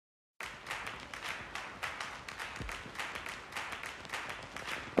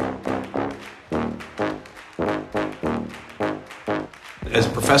As a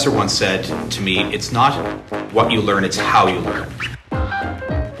professor once said to me, it's not what you learn, it's how you learn.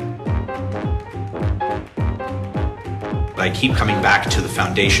 I keep coming back to the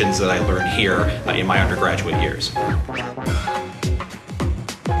foundations that I learned here in my undergraduate years.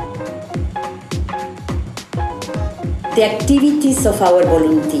 The activities of our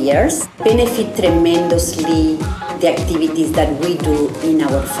volunteers benefit tremendously the activities that we do in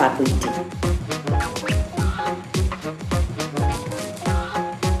our faculty.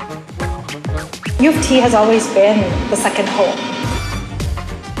 U of T has always been the second home.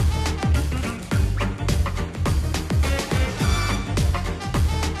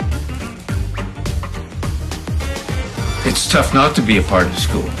 It's tough not to be a part of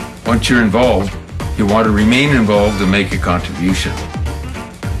school. Once you're involved, you want to remain involved and make a contribution.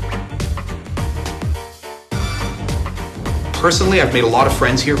 Personally, I've made a lot of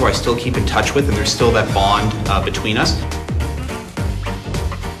friends here who I still keep in touch with, and there's still that bond between us.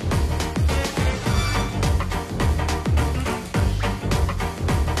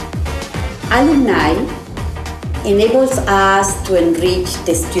 Alumni enables us to enrich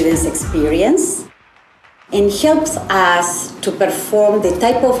the students' experience and helps us to perform the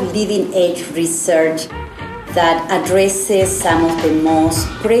type of leading-edge research that addresses some of the most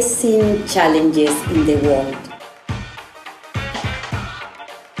pressing challenges in the world.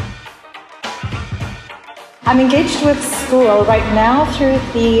 I'm engaged with Skule right now through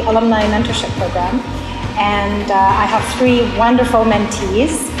the Alumni Mentorship Program, and I have 3 wonderful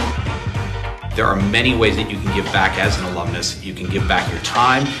mentees. There are many ways that you can give back as an alumnus. You can give back your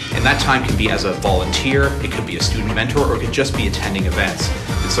time, and that time can be as a volunteer, it could be a student mentor, or it could just be attending events.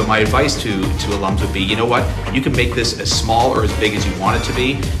 And so my advice to alums would be, you know what, you can make this as small or as big as you want it to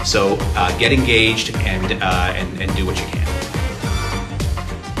be, so get engaged and do what you can.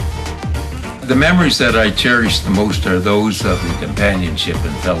 The memories that I cherish the most are those of the companionship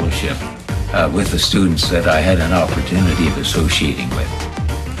and fellowship with the students that I had an opportunity of associating with.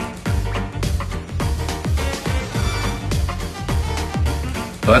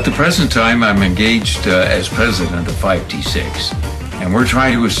 At the present time, I'm engaged as president of 5T6, and we're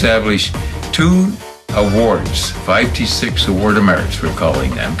trying to establish 2 awards, 5T6 Award of Merits, we're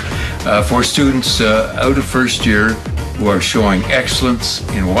calling them, for students out of first year who are showing excellence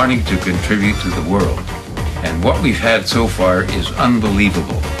in wanting to contribute to the world. And what we've had so far is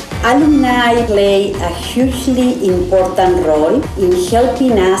unbelievable. Alumni play a hugely important role in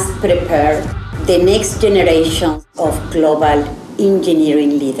helping us prepare the next generation of global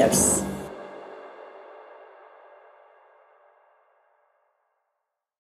engineering leaders.